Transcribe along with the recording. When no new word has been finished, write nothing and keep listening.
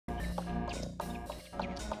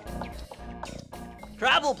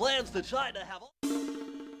Travel plans to China have...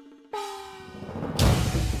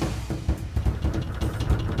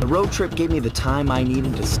 The road trip gave me the time I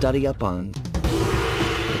needed to study up on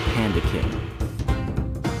the Panda King.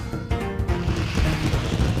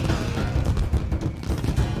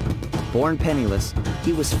 Born penniless,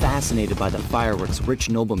 he was fascinated by the fireworks rich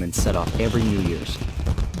noblemen set off every New Year's.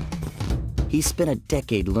 He spent a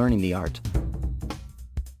decade learning the art.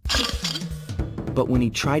 But when he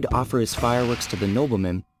tried to offer his fireworks to the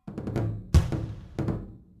noblemen,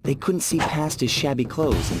 they couldn't see past his shabby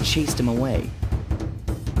clothes and chased him away.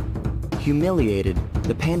 Humiliated,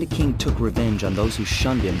 the Panda King took revenge on those who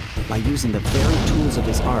shunned him by using the very tools of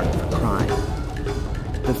his art for crime.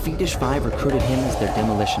 The Fiendish Five recruited him as their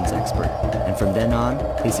demolitions expert, and from then on,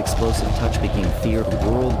 his explosive touch became feared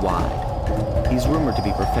worldwide. He's rumored to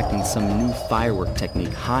be perfecting some new firework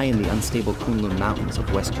technique high in the unstable Kunlun Mountains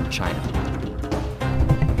of western China.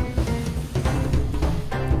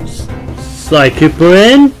 Sly Cooper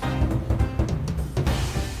in?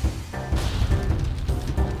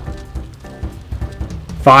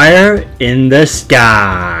 Fire in the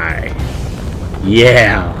sky.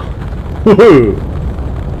 Yeah. Woohoo.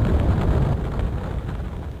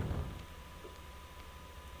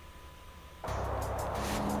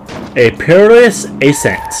 A perilous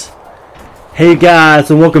ascent. Hey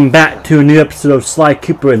guys, and welcome back to a new episode of Sly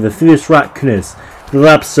Cooper and the Thievius Raccoonus. In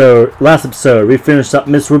the last episode, we finished up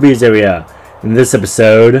Miss Ruby's area. In this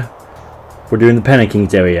episode, we're doing the Panda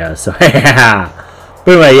King's area. So, yeah.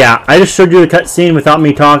 But anyway, yeah, I just showed you the cutscene without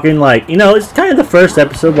me talking. Like, you know, it's kind of the first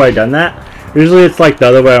episode where I've done that. Usually it's like the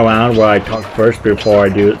other way around where I talk first before I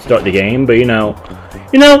start the game. But, you know,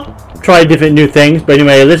 try different new things. But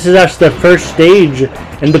anyway, this is actually the first stage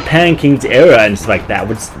in the Panda King's era and stuff like that.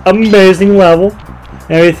 Which is amazing level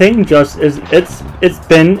and everything. Just it's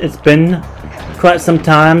been quite some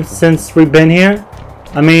time since we've been here.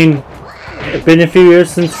 I mean, it's been a few years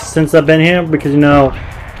since I've been here because, you know,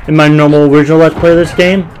 in my normal original Let's Play of this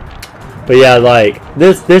game. But yeah, like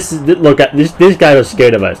look at these guys are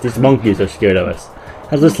scared of us. These monkeys are scared of us.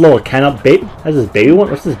 Has this little baby? Has this baby one?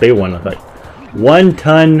 What's this baby one look like? 1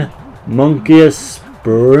 ton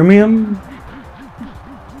monkeyspermium.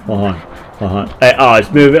 Hold on. Hey, oh, it's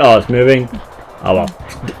moving. Oh, it's moving. Oh well.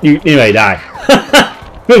 You may die.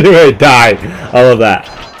 You may die. I love that.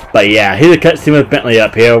 But yeah, here's a cutscene with Bentley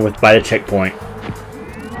up here by the checkpoint.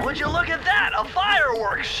 Would you look at that? A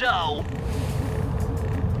fireworks show!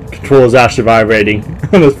 Controls actually vibrating.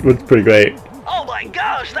 That's pretty great. Oh my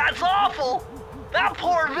gosh, that's awful! That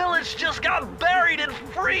poor village just got buried in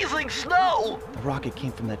freezing snow! The rocket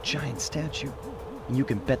came from that giant statue, and you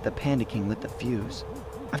can bet the Panda King lit the fuse.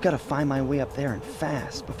 I've got to find my way up there and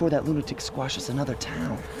fast before that lunatic squashes another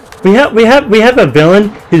town. We have a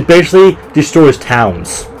villain who basically destroys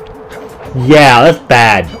towns. Yeah, that's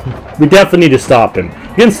bad. We definitely need to stop him.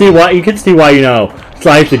 You can see why. You know,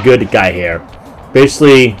 Sly's the good guy here.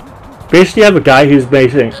 Basically, you have a guy who's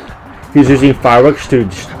using fireworks to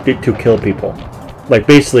kill people. Like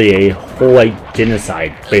basically a whole like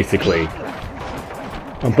genocide, basically.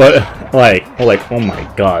 But like oh my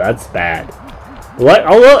god, that's bad. Like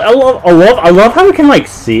I love how we can like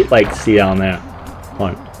see down there.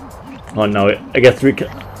 Oh no, I guess we can.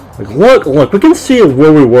 Like look, we can see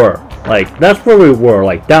where we were. Like that's where we were,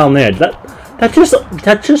 like down there. That just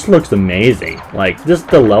looks amazing. Like just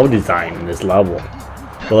the level design in this level.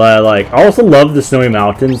 But I also love the snowy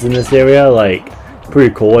mountains in this area. Like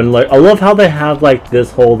pretty cool. And like I love how they have like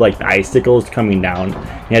this whole like the icicles coming down.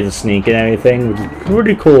 You have to sneak and everything, which is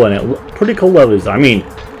pretty cool. And it pretty cool level design. I mean,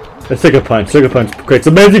 the Sucker Punch great. It's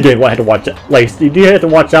an amazing game. I had to watch it. Like you do have to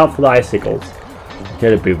watch out for the icicles. You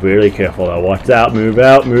have to be really careful though. Watch out, move.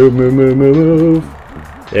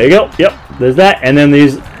 There you go. Yep, there's that. And then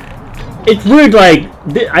these. It's weird. Like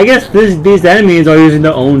I guess these enemies are using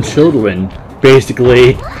their own children,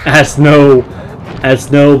 basically, as like,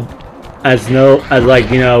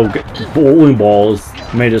 you know, bowling balls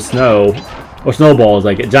made of snow, or snowballs,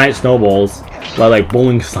 like giant snowballs, like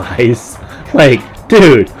bowling size. Like,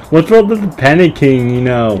 dude, what's wrong with the Panda King, you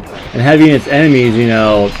know, and having its enemies, you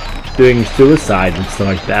know, doing suicide and stuff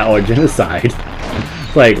like that, or genocide?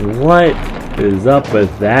 Like, what is up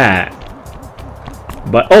with that?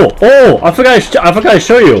 But oh, I forgot to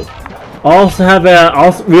show you.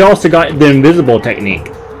 We also got the invisible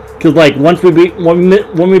technique, because like once we beat Miss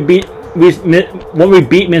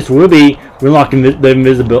Ruby, we unlock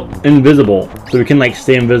the invisible, so we can like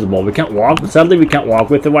stay invisible. We can't walk. Sadly, we can't walk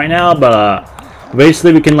with it right now, but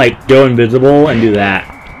basically we can like go invisible and do that,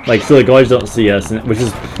 like so the guards don't see us, which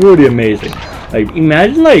is pretty amazing. Like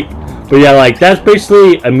imagine like, but yeah, like that's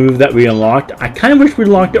basically a move that we unlocked. I kind of wish we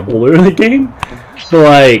unlocked it earlier in the game. But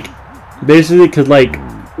like, basically, cause like,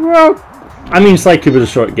 well, I mean, Sly Cooper's a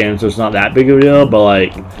short game, so it's not that big of a deal. But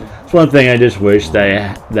like, it's one thing I just wish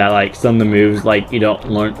that like some of the moves like you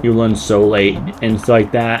learn so late and stuff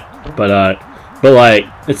like that. But like,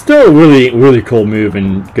 it's still a really cool move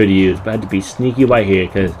and good to use. But I had to be sneaky right here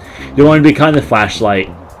because you don't want to be caught in the flashlight.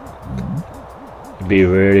 Be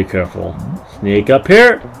really careful. Sneak up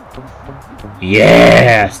here.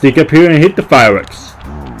 Yeah, sneak up here and hit the fireworks.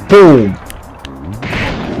 Boom.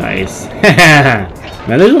 Nice.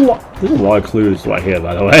 Man, there's a lot of clues right here,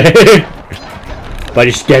 by the way. But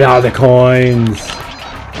just get all the coins.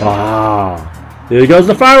 Ah, there goes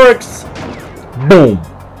the fireworks. Boom.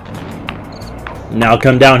 Now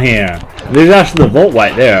come down here. There's actually the vault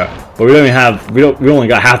right there, but we only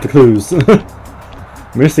got half the clues.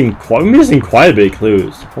 We're missing quite a bit of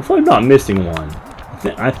clues. Hopefully I'm not missing one.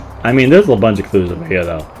 I mean, there's a bunch of clues over here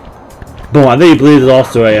though. Boom, I think there's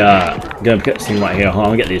also a gun cutscene right here. Hold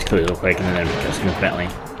on, let me get these clues real quick and then cutscene Bentley.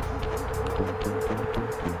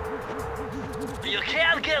 You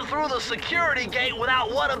can't get through the security gate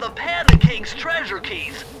without one of the Panda King's treasure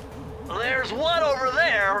keys. There's one over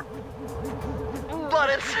there, but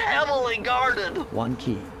it's heavily guarded. One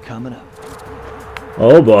key coming up.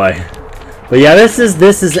 Oh boy. But yeah, this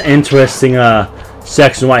is an interesting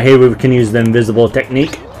section right here where we can use the invisible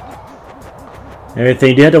technique.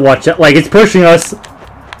 Everything you have to watch out, like it's pushing us.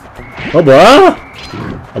 Oh boy!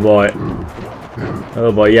 Oh boy!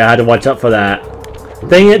 Oh boy! Yeah, I had to watch out for that.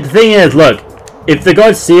 The thing is, look, if the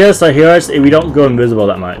guards see us or hear us, we don't go invisible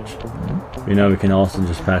that much. You know, we can also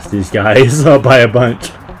just pass these guys by a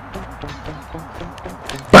bunch.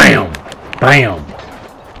 Bam! Bam!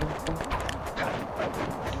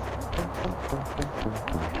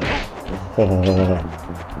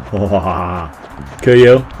 Kill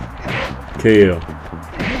you. Kill you.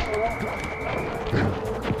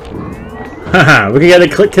 Haha, we can get a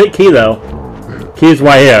click key though. Key's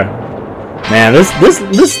right here. Man, this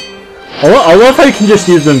I love how you can just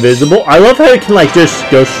use the invisible. I love how you can like just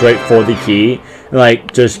go straight for the key and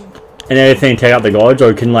like just and everything take out the guards, or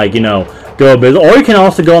you can like, you know, go invisible, or you can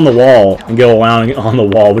also go on the wall and go around on the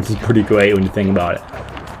wall, which is pretty great when you think about it.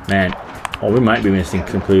 Man. Oh, we might be missing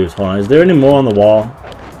some clues. Hold on, is there any more on the wall?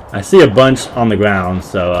 I see a bunch on the ground,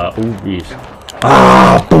 so, ooh, geez.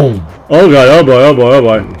 Ah, boom! Oh god, oh boy, oh boy, oh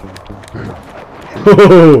boy.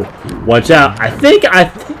 Watch out. I think I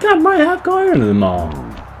might have gone into them all.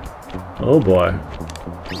 Oh boy.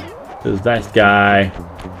 There's that guy.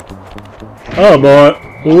 Oh boy.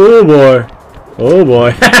 Oh boy. Oh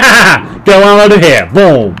boy. Go on over here.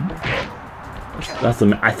 Boom. That's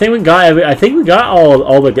the. I think we got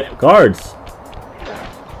all the guards.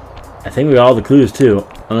 I think we got all the clues too,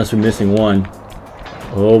 unless we're missing one.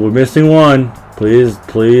 Oh, we're missing one. Please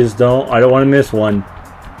don't. I don't want to miss one.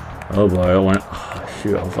 Oh boy, I don't want. Oh,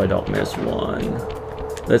 shoot, I hope I don't miss one.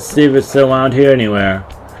 Let's see if it's still around here anywhere,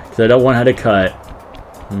 because I don't want how to cut.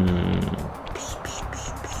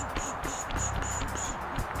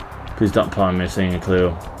 Please don't tell I'm missing a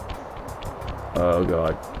clue. Oh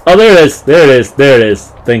god. Oh, there it is. There it is. There it is.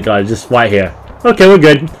 Thank God. Just right here. Okay, we're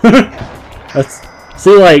good. Let's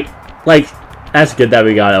see. Like that's good that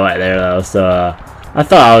we got it right there though. So I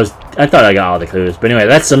thought I got all the clues. But anyway,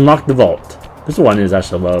 let's unlock the vault. This one is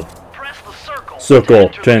actually love. Press the circle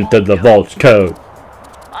to enter the vault code.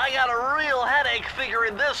 I got a real headache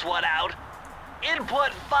figuring this one out.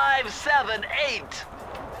 Input 578.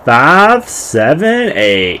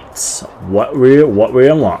 578. What we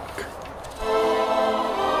unlock?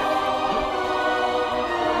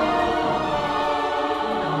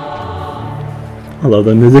 I love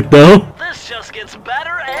the music though. This just gets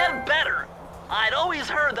better and better. I'd always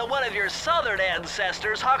heard that one of your southern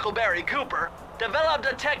ancestors, Huckleberry Cooper, developed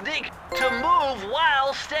a technique to move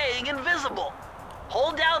while staying invisible.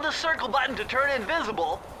 Hold down the circle button to turn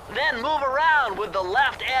invisible, then move around with the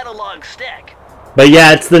left analog stick. But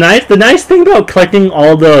yeah, it's the nice thing about collecting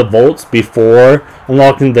all the vaults before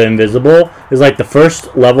unlocking the invisible is like the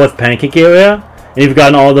first level of Pancake area, and if you've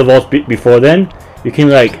gotten all the vaults before then, you can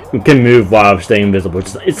move while staying invisible.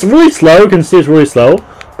 It's really slow. You can see it's really slow.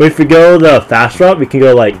 But if you go the fast route, we can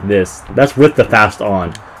go like this. That's with the fast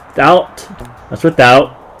on. Without. That's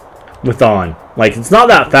without. With on. Like it's not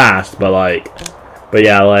that fast, but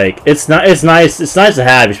yeah, like it's nice to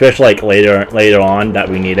have, especially like later on that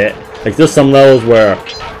we need it. Like there's some levels where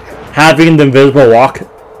having the invisible walk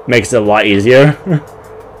makes it a lot easier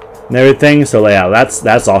and everything. So yeah,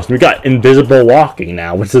 that's awesome. We got invisible walking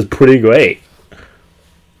now, which is pretty great.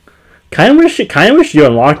 Kind of wish you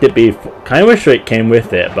unlocked it before. Kind of wish it came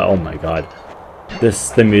with it, but oh my god,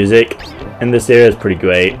 the music in this area is pretty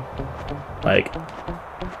great. Like,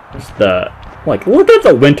 just Like, look at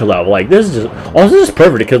the winter level. Like, this is just, also this is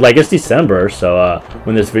perfect because like it's December, so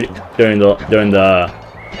when this video during the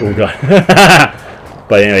oh god.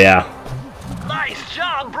 But anyway, yeah. Nice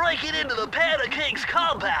job breaking into the Panda King's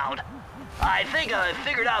compound. I think I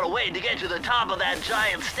figured out a way to get to the top of that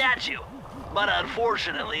giant statue. But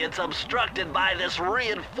unfortunately, it's obstructed by this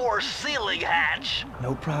reinforced ceiling hatch.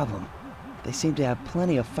 No problem. They seem to have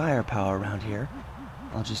plenty of firepower around here.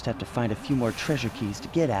 I'll just have to find a few more treasure keys to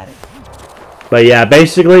get at it. But yeah,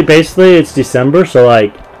 basically it's December, so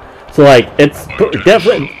like it's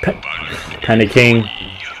definitely Panda King.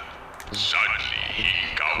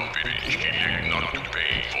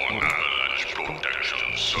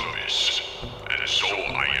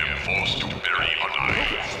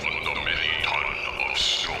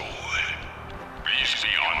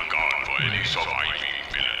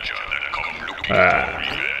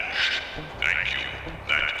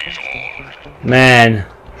 Man,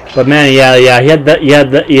 but man, yeah, he had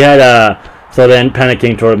so then Panda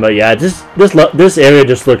King told him, but yeah, this area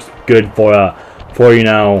just looks good for you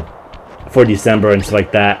know, for December and stuff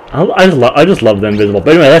like that. I just love the invisible.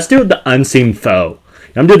 But anyway, let's do the unseen foe.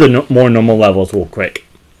 I'm gonna do the more normal levels real quick.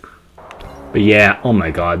 But yeah, oh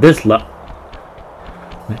my god,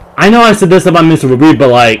 I know I said this about Mr. Ruby, but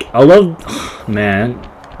like I love, man.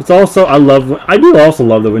 It's also I do also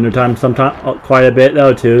love the wintertime sometimes quite a bit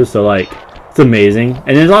though too. So like. It's amazing,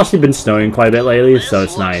 and it's also been snowing quite a bit lately, so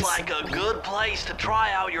it's nice. This looks like a good place to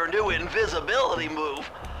try out your new invisibility move.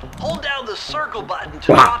 Hold down the circle button to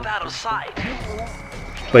drop out of sight.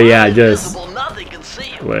 But yeah, just nothing can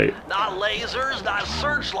see you. Wait. Not lasers, not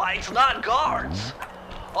searchlights, not guards.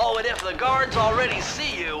 Oh, and if the guards already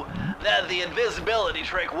see you, then the invisibility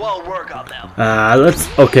trick won't work on them.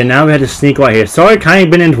 Okay, now we had to sneak right here. Sorry, kind of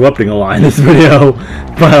been interrupting a lot in this video,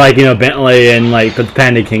 but like, you know, Bentley and like the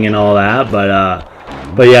Panda King and all that,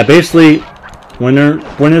 but yeah, basically,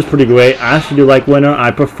 winter's pretty great. I actually do like winter.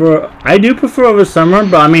 I do prefer over summer,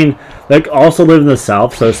 but I mean, like, also live in the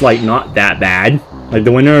south, so it's like not that bad. Like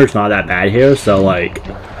the winter is not that bad here, so like,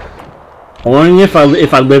 only if I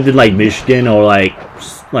lived in like Michigan or like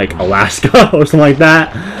Alaska or something like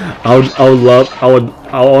that, I would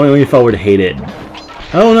only if I would hate it.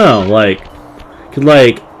 I don't know, like, cause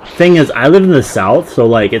like thing is I live in the south, so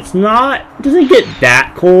like it doesn't get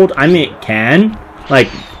that cold. I mean it can, like,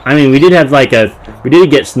 I mean we did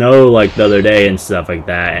get snow like the other day and stuff like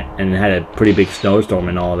that, and it had a pretty big snowstorm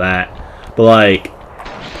and all that, but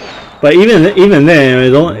even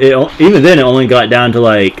then it only got down to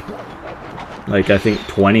like I think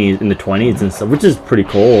 20s in the 20s and stuff, which is pretty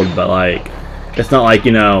cold, but like it's not like,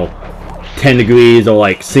 you know, 10 degrees or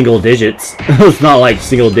like single digits. It's not like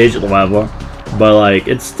single digit level, but like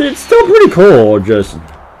it's still pretty cold. Just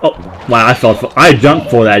wow, I jumped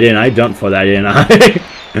for that, didn't I?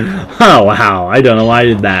 Oh wow, I don't know why I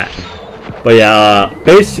did that. But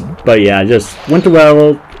yeah, just winter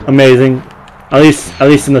weather, amazing. At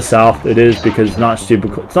least in the south it is, because it's not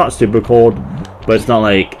super cold, but it's not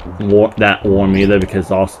like that warm either, because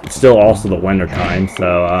it's still also the winter time.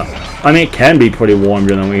 So I mean it can be pretty warm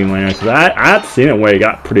during the winter, because I've seen it where it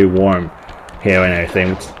got pretty warm here and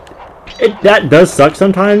everything. That does suck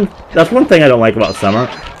sometimes. That's one thing I don't like about summer.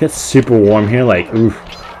 It gets super warm here, like oof.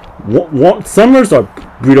 Summers are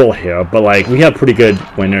brutal here, but like we have pretty good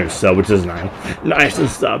winters, so which is nice and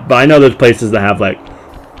stuff. But I know there's places that have like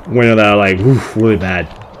winter that are like oof, really bad.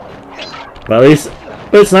 But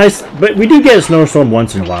it's nice. But we do get a snowstorm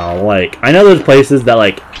once in a while. Like I know there's places that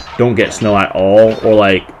like don't get snow at all, or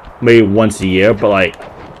like maybe once a year. But like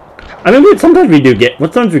I mean, sometimes we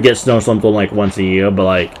get snowstorms like once a year. But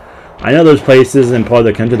like I know there's places in part of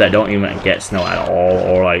the country that don't even get snow at all,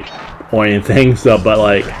 or anything. So, but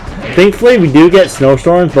like thankfully we do get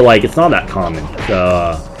snowstorms, but like it's not that common.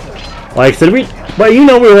 So like I said, but you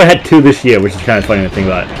know, we already had 2 this year, which is kind of funny to think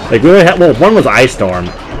about. Like we already had, well, one was ice storm,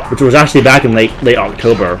 which was actually back in late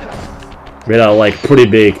October. We had a like pretty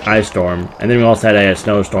big ice storm, and then we also had a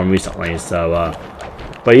snowstorm recently. So,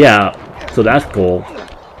 but yeah, so that's cool.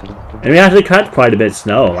 And we actually caught quite a bit of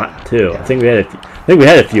snow too. I think we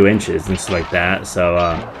had a few inches and stuff like that. So,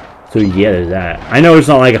 so yeah, there's that. I know it's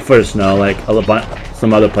not like a foot of snow like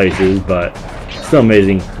some other places, but it's still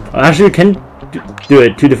amazing. Actually, we can do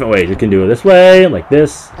it 2 different ways. We can do it this way, like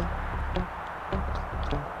this.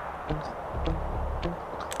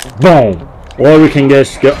 Boom. Or we can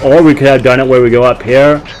or we could have done it where we go up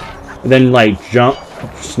here, and then like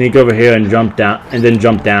sneak over here and jump down, and then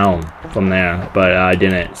jump down from there. But I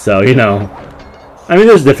didn't. So you know, I mean,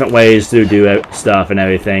 there's different ways to do stuff and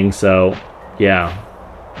everything. So yeah.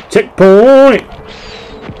 Checkpoint.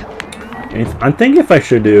 I'm thinking if I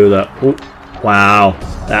should do the. Wow,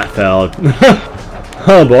 that failed.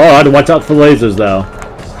 Oh boy, I had to watch out for lasers though.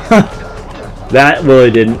 That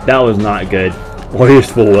really didn't. That was not good.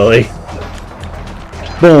 Wasteful, Willie.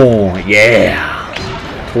 Boom!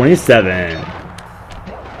 Yeah. 27.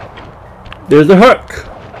 There's the hook.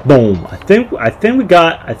 Boom. I think we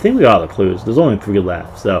got all the clues. There's only 3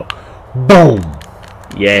 left. So, boom.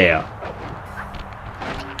 Yeah.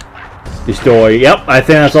 Destroy. Yep. I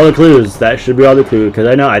think that's all the clues. That should be all the clues because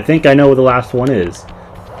I think I know what the last one is.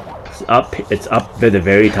 It's up at the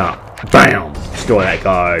very top. Bam! Destroy that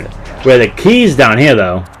guard. Where the key's down here,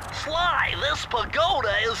 though. Sly, this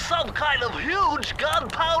pagoda is some kind of huge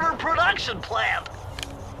gunpowder production plant.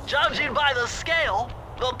 Judging by the scale,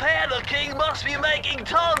 the Panda King must be making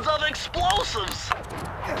tons of explosives.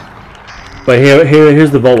 But here's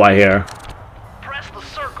the vault right here. Press the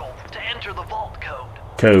circle to enter the vault code.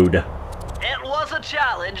 Code. It was a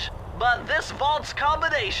challenge, but this vault's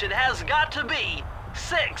combination has got to be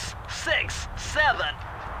 667.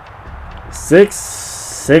 6,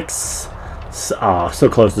 6. Oh, so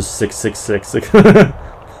close to 666.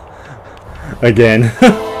 Again.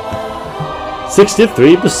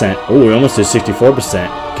 63%. Oh, we almost did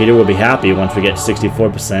 64%. Katie will be happy once we get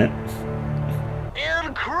 64%.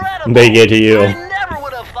 Incredible! Big it to you. I never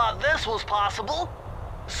would have thought this was possible.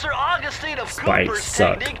 Sir Augustine of Cooper's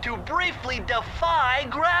technique to briefly defy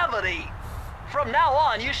gravity. From now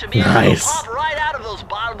on, you should be able to pop right out of those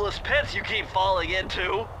bottomless pits you keep falling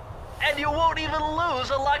into. And you won't even lose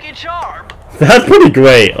a lucky charm. That's pretty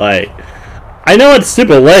great. Like, I know it's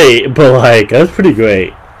super late, but like, that's pretty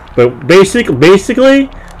great. But basically,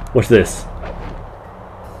 what's this?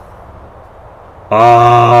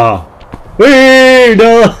 Ah, wait,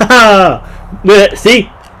 no, see,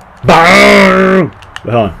 bang.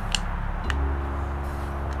 Hold on.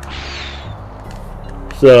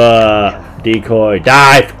 So, decoy,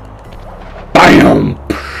 dive, bam.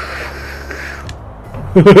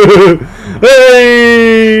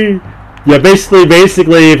 Hey! Yeah,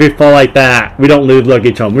 basically, if we fall like that, we don't lose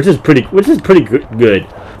lucky charm, which is pretty good.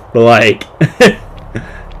 But like,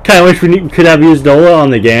 kind of wish we could have used Dola on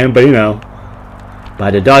the game, but you know,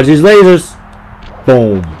 by the dodge these lasers,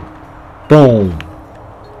 boom, boom,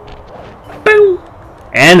 boom,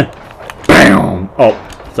 and bam. Oh,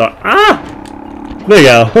 sorry. Ah, there you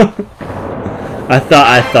go. I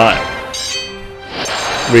thought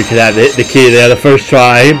we could have the key there the first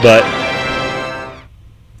try, but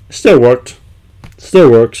still worked. Still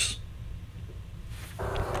works.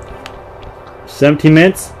 17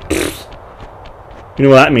 minutes. You know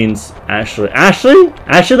what that means? Ashley,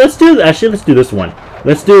 let's do this one.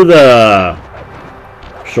 Let's do the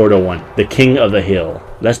shorter one, the King of the Hill.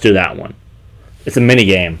 Let's do that one. It's a mini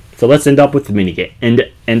game, so let's end up with the mini game. End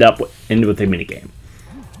with the mini game.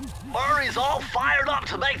 Murray's all fired up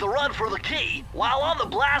to make the run for the key. While on the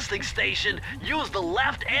blasting station, use the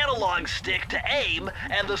left analog stick to aim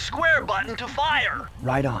and the square button to fire.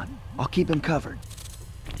 Right on. I'll keep him covered.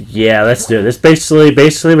 Yeah, let's do this. Basically,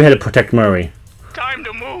 we had to protect Murray. Time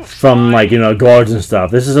to move. From, like, you know, guards and stuff.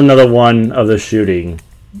 This is another one of the shooting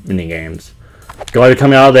mini games. Guard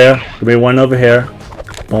coming out of there. There'll be one over here.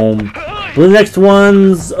 Boom. The next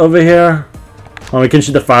one's over here. Oh, we can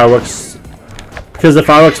shoot the fireworks. Because the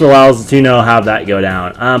fireworks allows us to, you know, have that go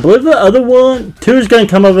down. I believe the other one, 2 is going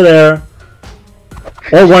to come over there.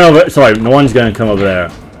 Or one over, sorry, one's going to come over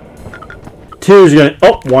there. 2 is going to,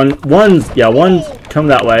 oh, one's come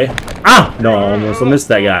that way. Ah! No, I almost missed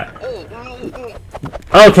that guy.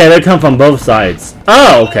 Okay, they come from both sides.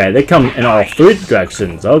 Oh, okay, they come in all 3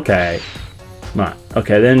 directions. Okay. Come on.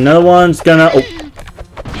 Okay, then another one's gonna, oh,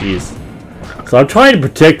 jeez. So I'm trying to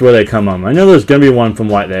predict where they come from. I know there's gonna be one from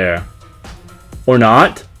right there. Or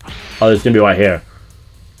not. Oh, there's gonna be right here.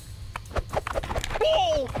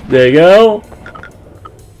 There you go.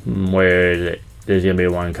 Where is it? There's gonna be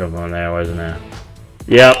one coming from there, wasn't there?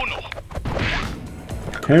 Yep.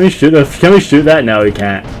 Can we shoot that? No, we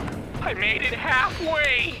can't. I made it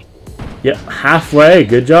halfway. Yep, halfway.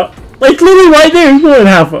 Good job. Like literally right there. He's going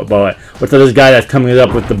halfway. Boy, what's this guy that's coming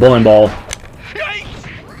up with the bowling ball?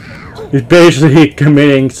 He's basically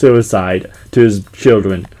committing suicide to his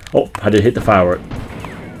children. Oh, I did hit the firework.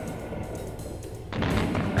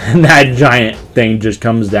 And that giant thing just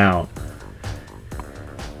comes down.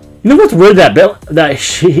 You know what's weird?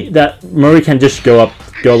 That Murray can just go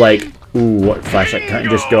like, ooh, what flashlight can't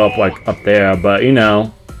just go up like up there, but you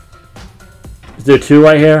know. Is there 2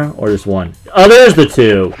 right here or just 1? Oh, there's the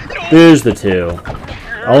 2. There's the 2.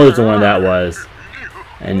 Oh, there's the one that was.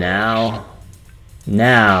 And now,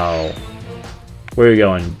 where are you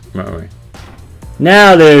going, Murray?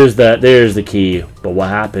 Now there's the key. But what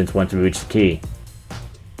happens once we reach the key?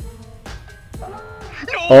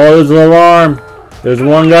 Oh, there's an alarm. There's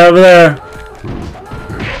one guy over there.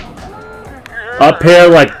 Up here,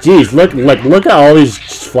 like, geez, look at all these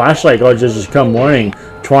flashlight guards just come morning,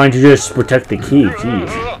 trying to just protect the key. Jeez.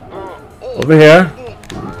 Over here.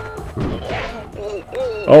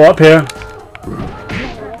 Oh, up here.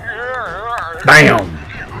 Bam.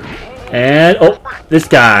 And oh, this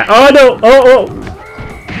guy. Oh no. Oh.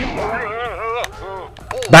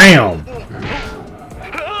 Bam.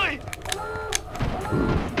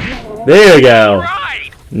 There you go.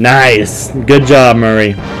 Nice. Good job,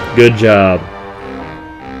 Murray. Good job.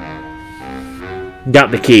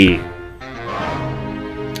 Got the key.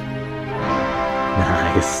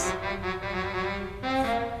 Nice.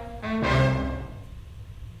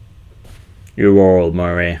 You rolled,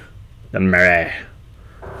 Murray. The Murray.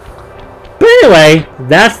 But anyway,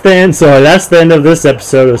 that's the end of this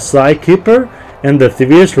episode of Sly Cooper and the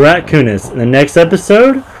Thievius Raccoonus. In the next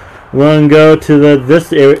episode, we're gonna go to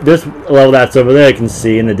this level that's over there. You can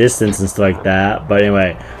see in the distance and stuff like that. But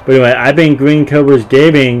anyway, I've been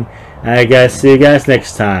GreenCobrasGaming, and I guess see you guys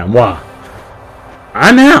next time. Wow,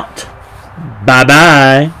 I'm out. Bye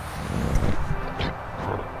bye.